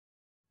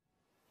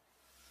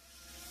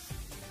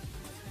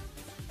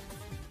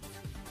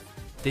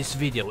This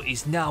video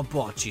is now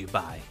brought to you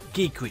by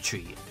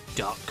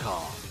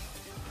geekretreat.com.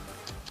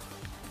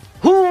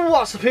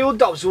 What's up people,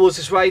 Dobbsyrules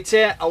is right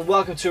here and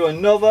welcome to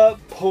another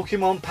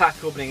Pokemon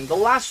pack opening. The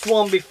last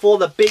one before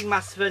the big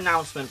massive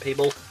announcement,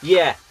 people.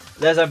 Yeah,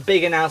 there's a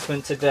big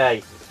announcement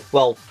today.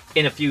 Well,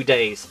 in a few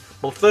days.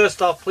 But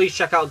first off, please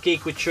check out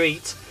Geek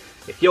Retreat.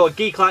 If you're a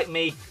geek like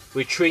me,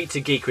 retreat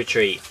to Geek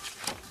Retreat.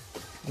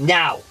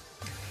 Now,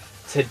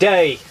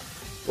 today,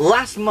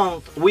 last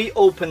month we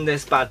opened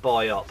this bad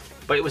boy up.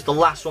 But it was the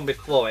last one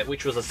before it,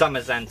 which was a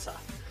Zamazenta.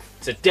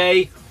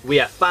 Today,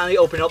 we are finally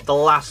opening up the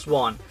last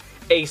one.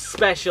 A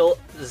special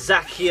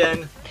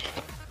Zacian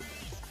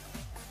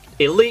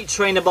Elite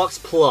Trainer Box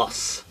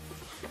Plus.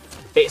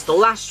 It's the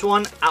last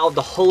one out of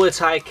the whole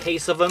entire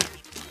case of them.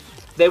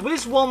 There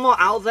is one more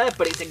out there,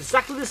 but it's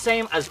exactly the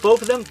same as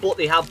both of them, but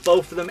they have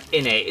both of them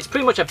in it. It's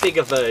pretty much a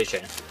bigger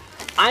version.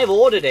 I've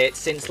ordered it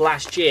since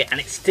last year, and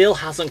it still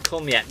hasn't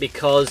come yet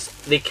because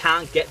they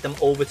can't get them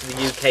over to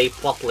the UK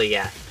properly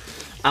yet.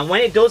 And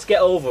when it does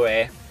get over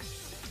here,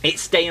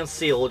 it's staying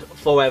sealed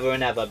forever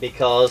and ever,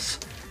 because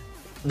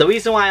the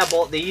reason why I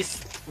bought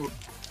these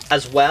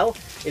as well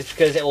is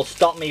because it will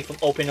stop me from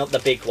opening up the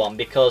big one,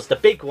 because the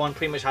big one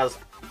pretty much has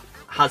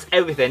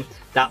everything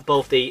that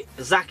both the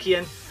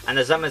Zacian and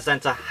the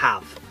Zamazenta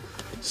have.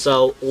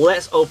 So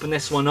let's open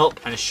this one up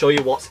and show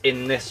you what's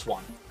in this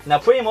one. Now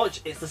pretty much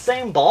it's the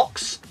same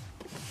box,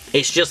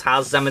 it just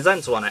has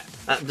Zamazenta on it.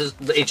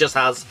 It just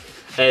has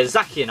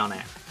Zacian on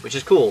it, which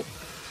is cool.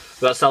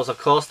 We got ourselves, of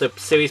course, the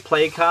series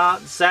play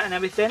card set and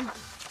everything.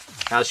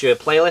 I'll show you a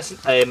playlist,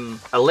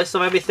 a list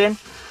of everything.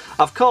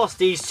 Of course,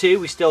 these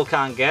two we still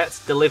can't get.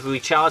 Delivery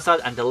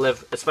Charizard and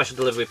a special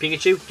delivery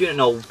Pikachu. Do not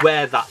know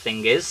where that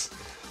thing is.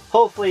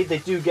 Hopefully they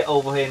do get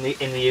over here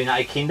in the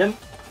United Kingdom.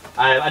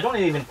 I don't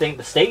even think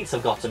the States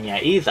have got them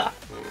yet either.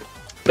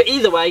 But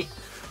either way,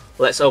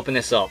 let's open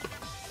this up.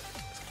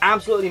 It's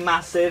absolutely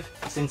massive.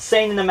 It's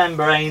insane in the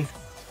membrane.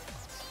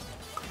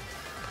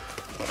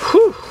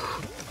 Whew.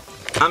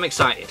 I'm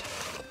excited.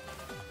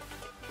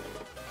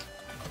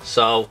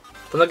 So,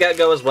 from the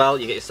get-go as well,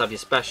 you get yourself your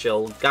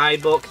special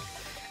guidebook.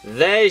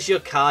 There's your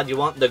card. You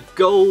want the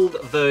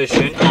gold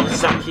version of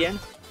Zacian.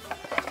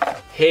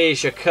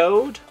 Here's your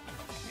code,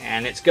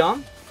 and it's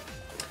gone.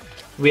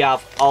 We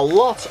have a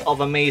lot of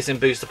amazing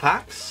booster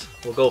packs.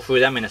 We'll go through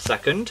them in a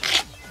second.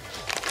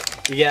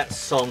 You get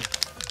some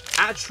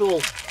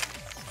actual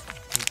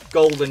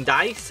golden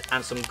dice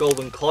and some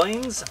golden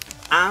coins,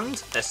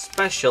 and a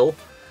special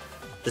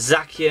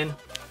Zacian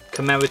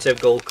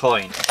commemorative gold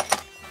coin.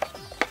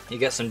 You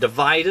get some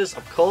dividers,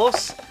 of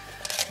course,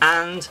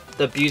 and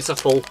the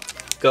beautiful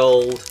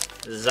gold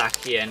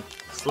Zacian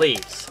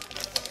sleeves.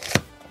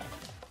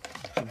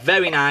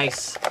 Very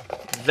nice,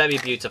 very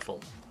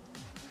beautiful.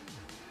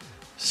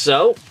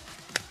 So,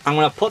 I'm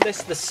going to put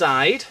this to the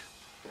side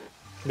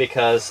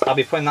because I'll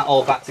be putting that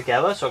all back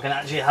together so I can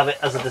actually have it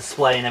as a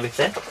display and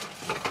everything.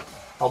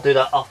 I'll do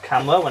that off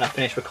camera when I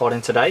finish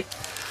recording today.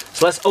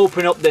 So let's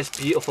open up this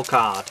beautiful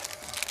card.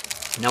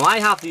 Now I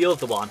have the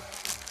other one,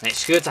 and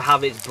it's good to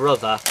have its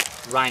brother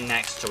right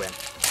next to him.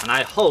 And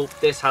I hope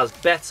this has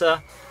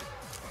better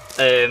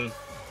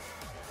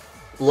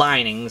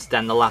linings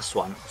than the last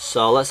one.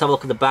 So let's have a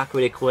look at the back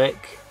really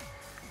quick.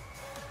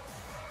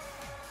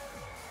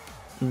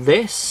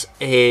 This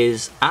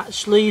is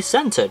actually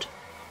centered.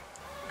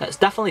 It's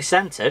definitely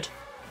centered.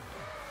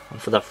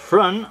 And for the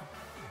front,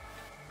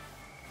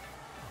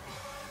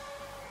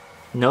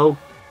 no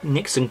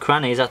nicks and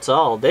crannies at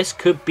all. This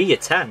could be a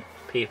 10,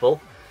 people.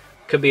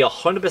 Could be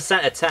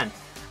 100% a 10.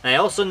 And I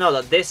also know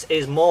that this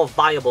is more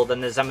viable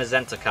than the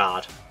Zamazenta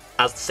card,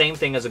 as the same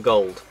thing as a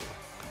gold.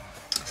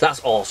 So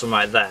that's awesome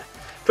right there.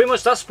 Pretty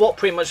much that's what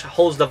pretty much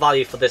holds the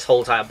value for this whole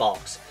entire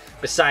box,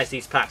 besides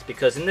these packs,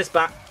 because in this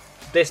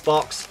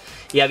box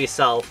you have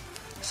yourself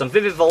some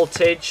Vivid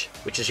Voltage,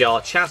 which is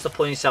your chance to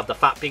pull yourself the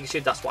Fat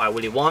Pikachu. That's what I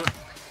really want.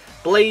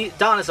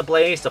 Darkness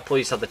Ablaze to pull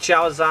yourself the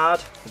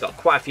Charizard. We've got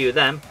quite a few of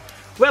them.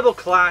 Rebel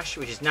Clash,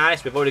 which is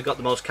nice. We've already got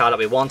the most card that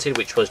we wanted,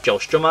 which was Joe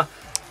Strummer.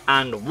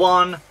 And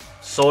one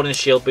Sword and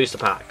Shield booster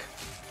pack,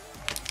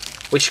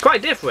 which is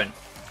quite different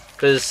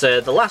because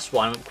the last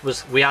one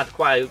was we had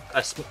quite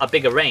a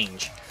bigger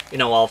range, you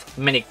know, of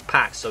mini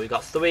packs. So we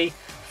got 3,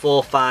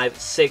 4, 5,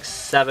 6,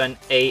 7,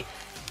 8,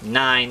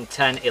 9,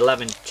 10,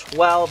 11,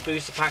 12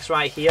 booster packs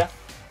right here.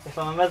 If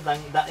I remember, then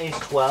that is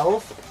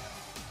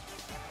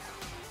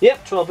 12.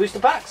 Yep, 12 booster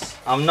packs.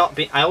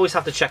 I always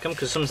have to check them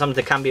because sometimes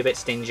they can be a bit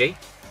stingy.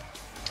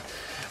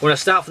 We're going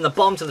to start from the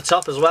bottom to the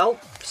top as well.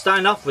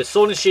 Starting off with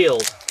Sword and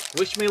Shield.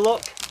 Wish me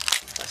luck.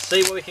 Let's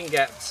see what we can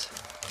get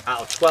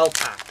out of 12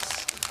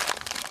 packs.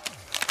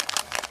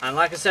 And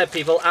like I said,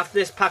 people, after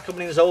this pack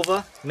opening is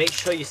over, make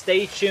sure you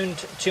stay tuned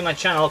to my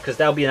channel because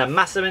there'll be a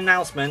massive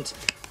announcement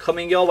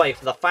coming your way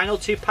for the final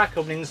 2 pack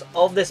openings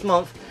of this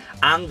month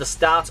and the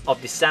start of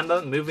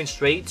December, moving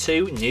straight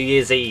to New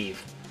Year's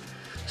Eve.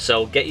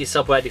 So get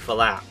yourself ready for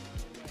that.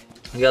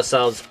 We got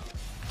ourselves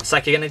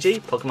Psychic Energy,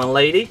 Pokemon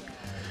Lady.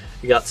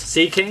 We got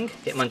Seaking,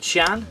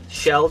 Hitmonchan,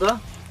 Shelder,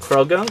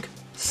 Krogunk,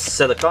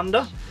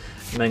 Siliconda,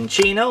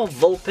 Minccino,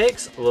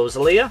 Vulpix,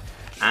 Rosalia,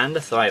 and a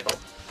Thrival.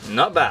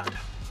 Not bad.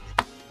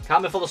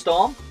 Calm before the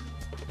storm.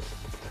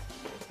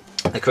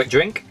 A quick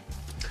drink.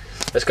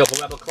 Let's go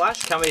for Rebel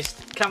Clash.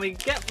 Can we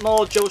get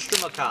more Joe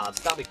Strummer cards?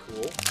 That'd be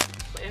cool.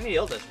 But any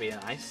others would be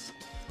nice.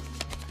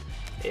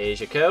 Here's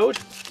your code.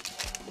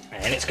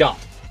 And it's gone.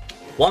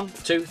 1,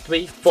 2,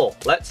 3, 4.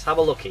 Let's have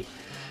a looky.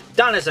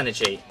 Darkness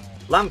Energy,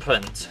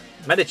 Lamprant,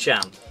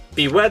 Medicham,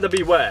 Beware the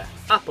Beware,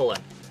 Applin,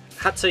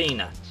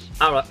 Hatina,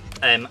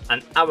 and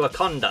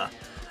Araconda,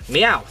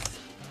 Meowth,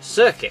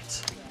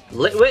 Circuit,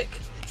 Litwick,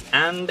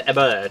 and a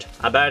bird.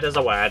 A bird is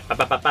a word. A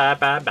bird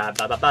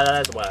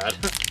is a word.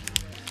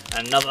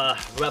 Another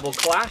Rebel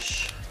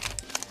Clash.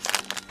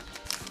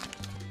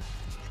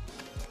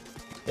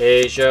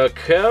 Here's your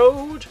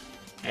code.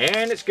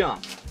 And it's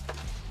gone.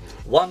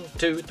 1,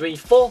 2, 3,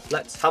 4.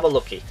 Let's have a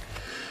looky.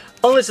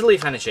 Unlimited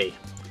Leaf Energy,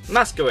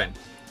 Masquerain,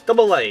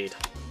 Double Blade,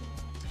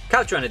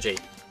 Capture Energy,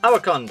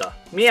 Araconda,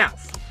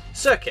 Meowth,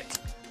 Circuit,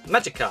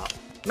 Magikarp,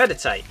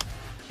 Meditate,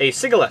 a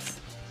Sigalith,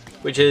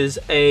 which is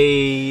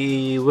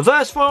a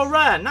reverse foil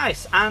rare,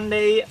 nice, and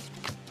a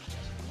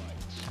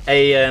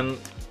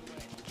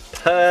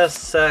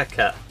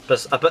Berserker,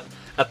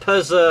 a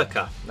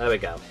Berserker, there we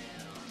go.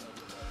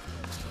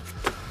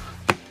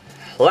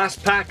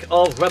 Last pack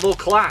of Rebel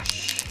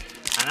Clash,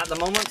 and at the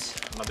moment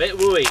I'm a bit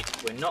worried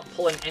we're not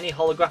pulling any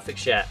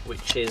holographics yet,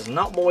 which is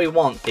not what we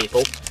want,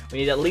 people. We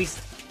need at least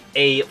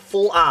a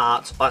full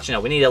art, actually no,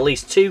 we need at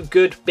least 2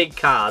 good big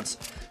cards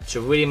to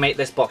really make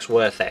this box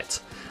worth it.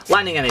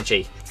 Lightning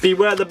Energy,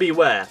 Beware the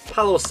Beware,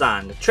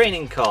 Palossand,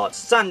 Training Cards,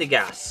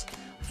 Sandigas,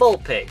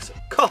 Vulpix,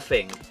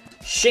 Coughing,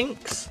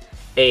 Shinx,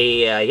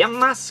 a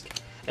Yamask,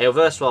 a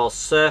reverse foil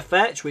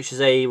Surfetch, which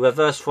is a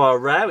reverse foil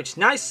rare, which is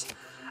nice,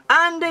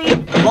 and a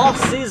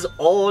Boss's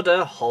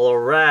Order holo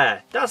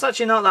rare. That's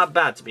actually not that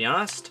bad, to be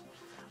honest.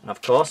 And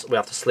of course, we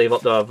have to sleeve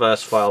up the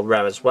reverse foil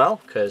rare as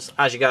well, because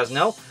as you guys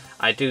know,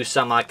 I do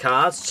sell my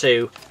cards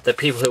to the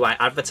people who I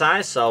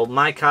advertise, so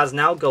my cards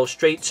now go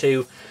straight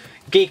to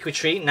Geek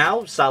Retreat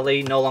now,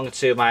 sadly no longer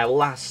to my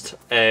last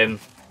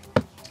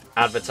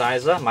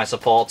advertiser, my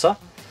supporter.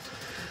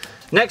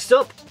 Next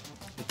up,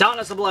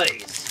 Darkness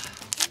Ablaze.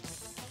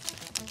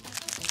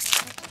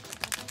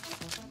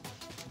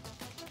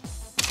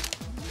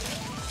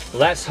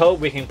 Let's hope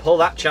we can pull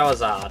that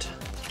Charizard.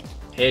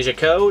 Here's your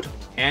code,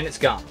 and it's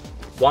gone.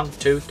 1,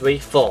 2, 3,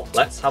 4.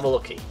 Let's have a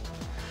looky.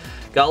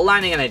 Got a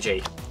Lightning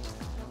Energy,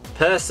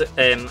 Pass.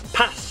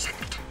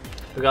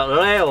 We got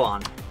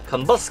Leon,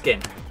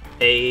 Combuskin,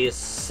 a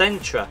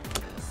Sentra,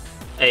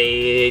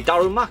 a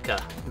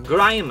Darumaka,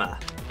 Grimer,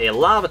 a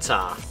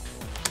Larvitar,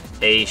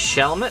 a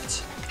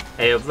Shelmet,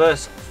 a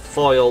reverse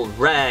foil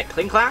rare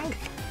Klinklang,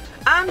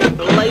 and a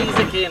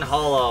Blaziken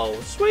holo.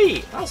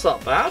 Sweet, that's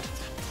not bad.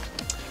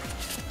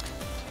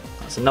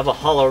 That's another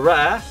holo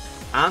rare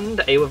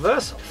and a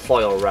reverse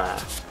foil rare.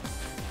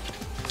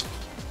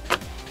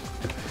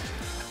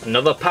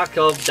 Another pack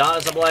of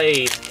Darkness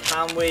Ablaze.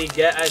 Can we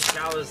get a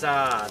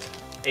Charizard?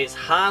 It's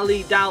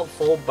highly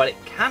doubtful, but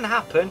it can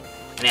happen,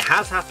 and it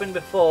has happened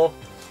before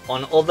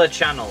on other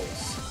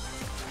channels.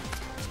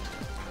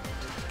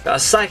 Got a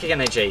Psychic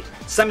Energy,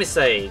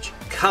 Semisage,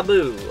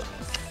 Kaboo,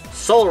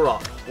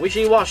 Solrock,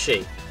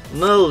 Wishy-Washy,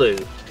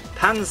 Merlu,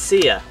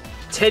 Pansear,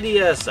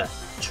 Teddiursa,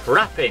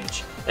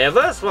 Trapinch, a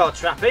reverse foil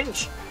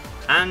Trapinch,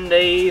 and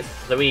a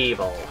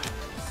Threevil.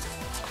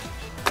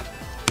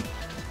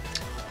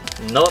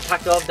 Another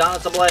pack of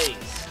Darkness Ablaze.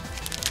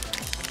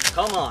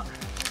 Come on.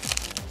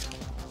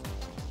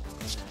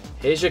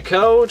 Here's your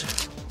code.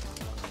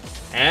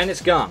 And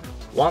it's gone.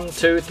 1,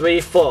 2,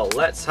 3, 4.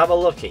 Let's have a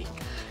looky.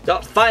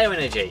 Got Fire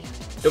Energy,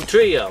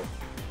 Dugtrio,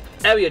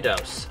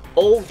 Ariados,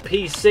 Old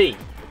PC,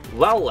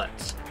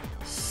 Rowlet,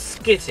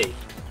 Skitty,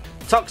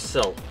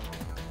 Toxel,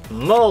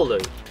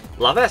 Molu,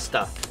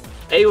 Lavesta,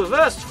 a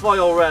reverse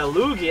foil rare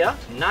Lugia,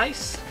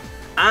 nice,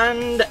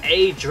 and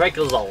a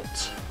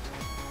Dracozolt.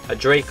 A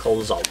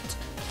Dracozolt.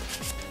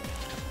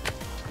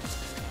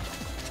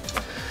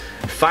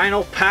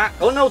 Final pack,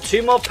 oh no,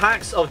 2 more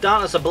packs of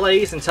Darkness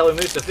Ablaze until we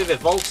move to Vivid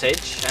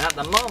Voltage, and at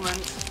the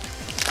moment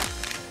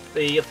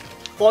the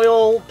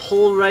foil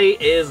pull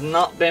rate is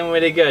not been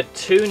really good.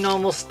 2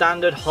 normal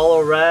standard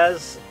holo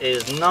rares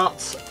is not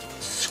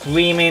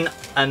screaming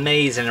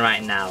amazing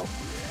right now.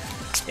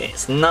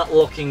 It's not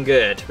looking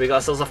good. We got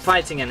ourselves a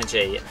Fighting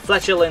Energy,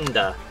 Fletcher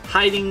Linda,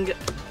 Hiding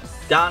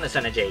Darkness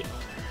Energy,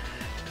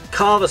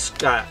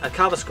 Carversquire,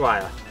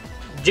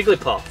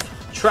 Jigglypuff,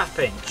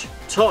 Trapinch,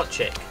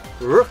 Torchic,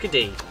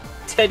 Rookidee,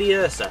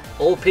 Teddiursa,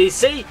 All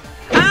PC,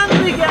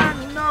 and we get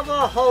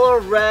another holo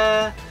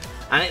rare,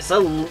 and it's a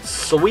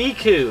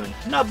Suicune.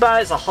 Not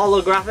bad, it's a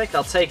holographic,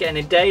 I'll take it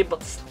any day,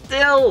 but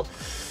still,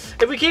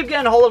 if we keep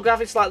getting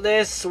holographics like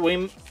this,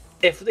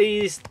 if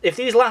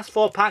these last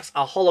 4 packs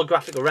are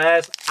holographic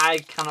rares, I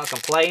cannot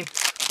complain,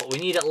 but we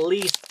need at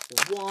least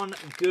 1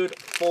 good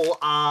full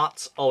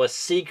art or a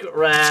secret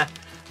rare.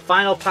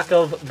 Final pack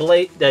of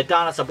the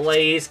Darkness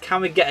Ablaze.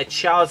 Can we get a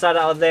Charizard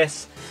out of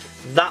this?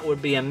 That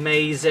would be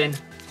amazing.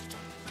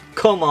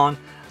 Come on.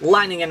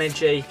 Lightning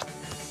Energy,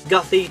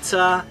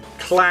 Gothita,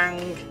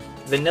 Clang,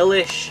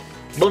 Vanillish,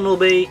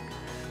 Bunnelby,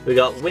 We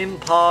got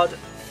Wimpod,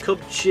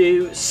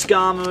 Cubchoo,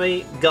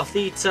 Skarmory,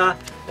 Gothita,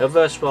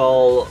 Reverse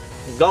Roll,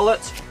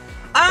 Golett,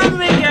 and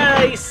we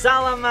get a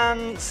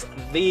Salamence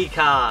V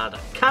card.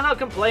 Cannot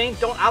complain,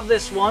 don't have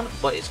this one,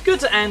 but it's good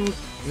to end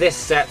this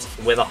set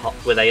with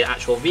a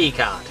actual V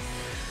card.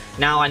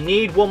 Now I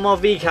need one more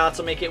V card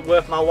to make it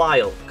worth my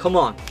while. Come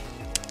on.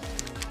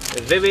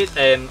 Vivid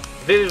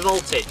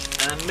Voltage,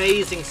 an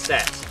amazing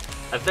set.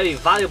 A very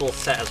valuable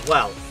set as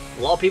well.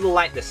 A lot of people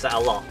like this set a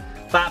lot.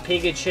 Fat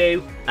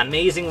Pikachu,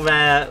 amazing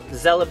rare,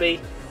 Celebi,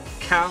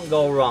 can't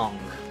go wrong.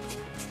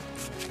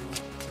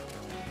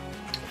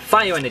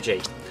 Fire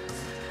Energy.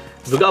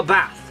 We've got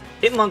Bath,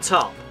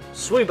 Hitmontop,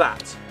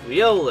 Swoobat,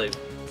 Riolu,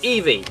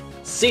 Eevee,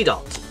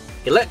 Seedot,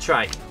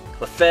 Electrike,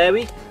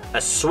 Clefairy,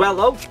 a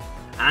Swellow,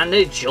 and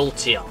a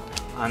Jolteon.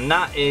 And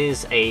that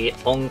is a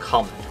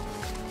uncommon.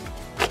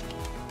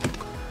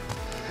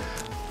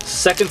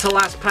 Second to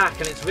last pack,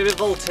 and it's Vivid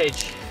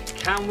Voltage.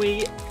 Can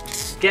we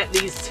get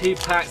these 2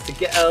 packs to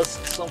get us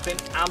something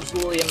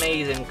absolutely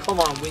amazing? Come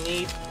on, we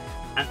need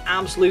an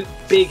absolute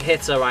big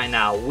hitter right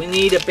now. We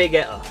need a big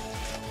hitter.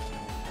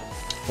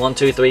 1,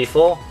 2, 3,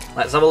 4.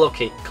 Let's have a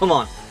looky. Come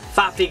on.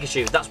 Fat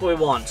Pikachu, that's what we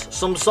want.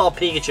 Some sort of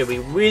Pikachu. We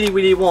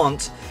really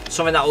want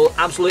something that will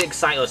absolutely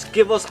excite us.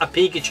 Give us a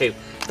Pikachu.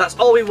 That's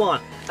all we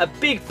want. A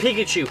big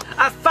Pikachu.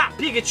 A fat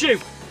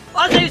Pikachu.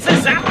 Oh, it's a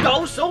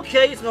Zapdos.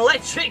 Okay, it's an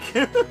electric.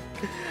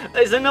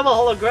 It's another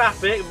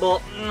holographic,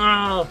 but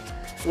no.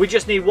 We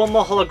just need one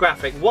more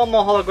holographic. One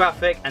more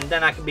holographic, and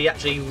then I can be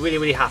actually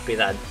really happy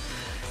then.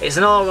 It's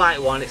an alright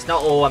one. It's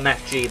not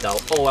OMFG though.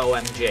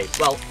 OMG.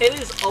 Well, it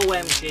is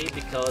OMG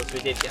because we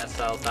did get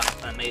ourselves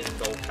that amazing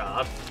gold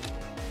card.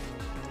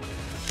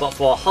 But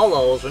for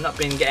holos, we're not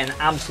been getting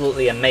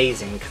absolutely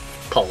amazing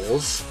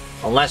pulls.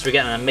 Unless we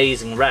get an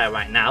amazing rare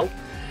right now.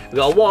 We've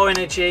got a War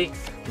Energy,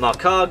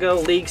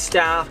 Marcargo, League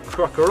Staff,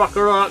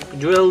 Krokorok,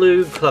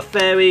 Drillu,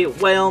 Clefairy,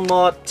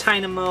 Wailmore,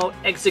 Tynamo,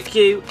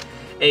 Execute,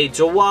 a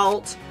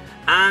Dewalt,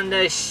 and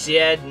a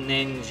Shed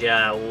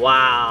Ninja.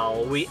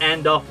 Wow, we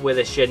end off with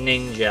a Shed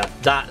Ninja.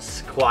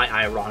 That's quite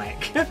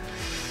ironic.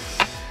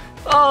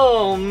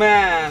 Oh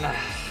man.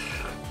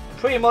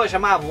 Pretty much I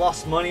might have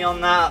lost money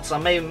on that, so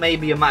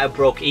maybe I might have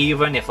broke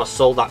even if I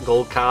sold that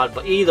gold card,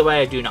 but either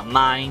way I do not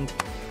mind.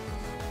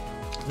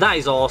 That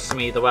is awesome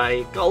either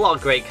way. Got a lot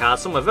of great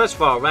cards. Some reverse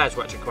foil rares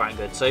were actually quite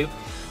good too.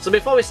 So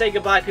before we say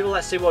goodbye people,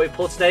 let's see what we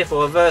pulled today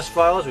for reverse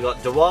foils. We've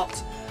got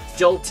Dewott,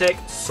 Joltik,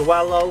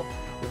 Swellow,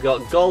 we've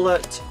got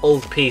Golett,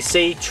 Old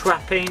PC,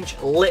 Trapinch,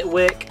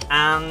 Litwick,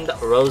 and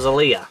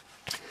Rosalia.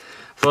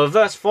 For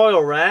reverse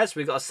foil rares,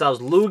 we've got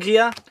ourselves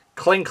Lugia,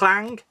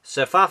 Klinklang,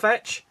 Sir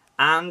Farfetch,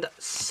 and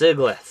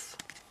Siglith.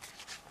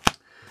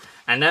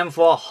 And then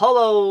for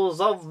holos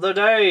of the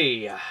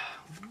day,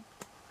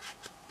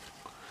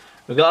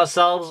 we've got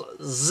ourselves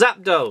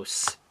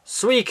Zapdos,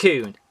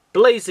 Suicune,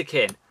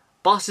 Blaziken,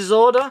 Boss's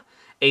Order,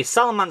 a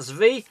Salamence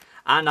V,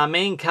 and our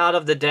main card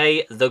of the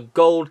day, the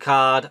gold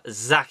card,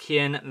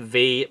 Zacian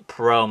V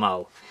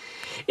promo.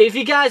 If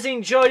you guys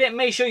enjoyed it,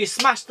 make sure you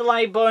smash the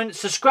like button,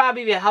 subscribe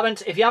if you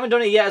haven't. If you haven't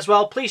done it yet as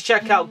well, please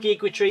check out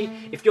Geek Retreat.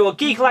 If you're a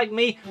geek like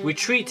me,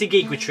 retreat to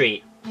Geek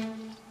Retreat.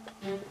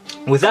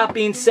 With that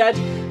being said,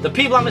 the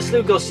people at my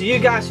salute goes to you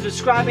guys for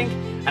subscribing,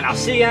 and I'll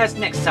see you guys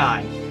next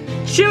time.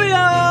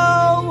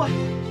 Cheerio!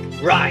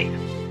 Right,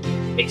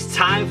 it's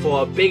time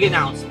for a big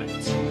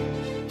announcement.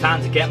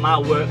 Time to get my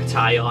work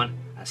tie on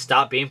and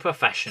start being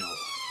professional.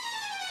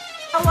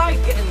 I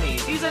like getting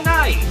these are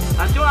nice.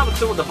 I don't have a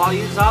clue what the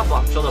values are, but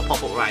I'm sure they'll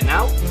pop up right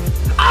now.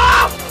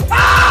 Oh!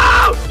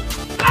 Oh!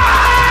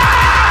 Oh!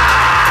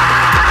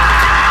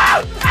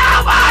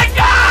 Oh my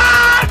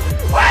god!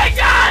 We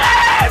got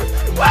him!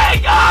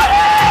 We got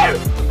him!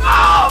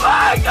 Oh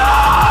my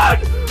god!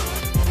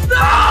 No!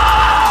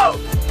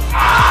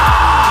 Oh!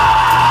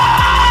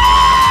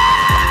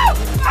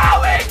 Oh,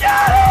 we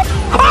got him!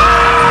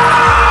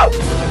 Oh!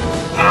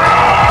 Oh!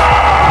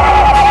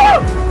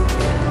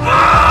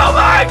 Oh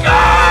my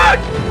god!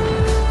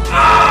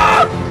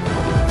 Oh!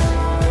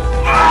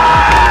 Oh!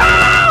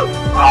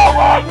 Oh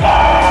my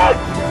god!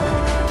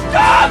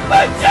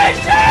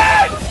 Competition!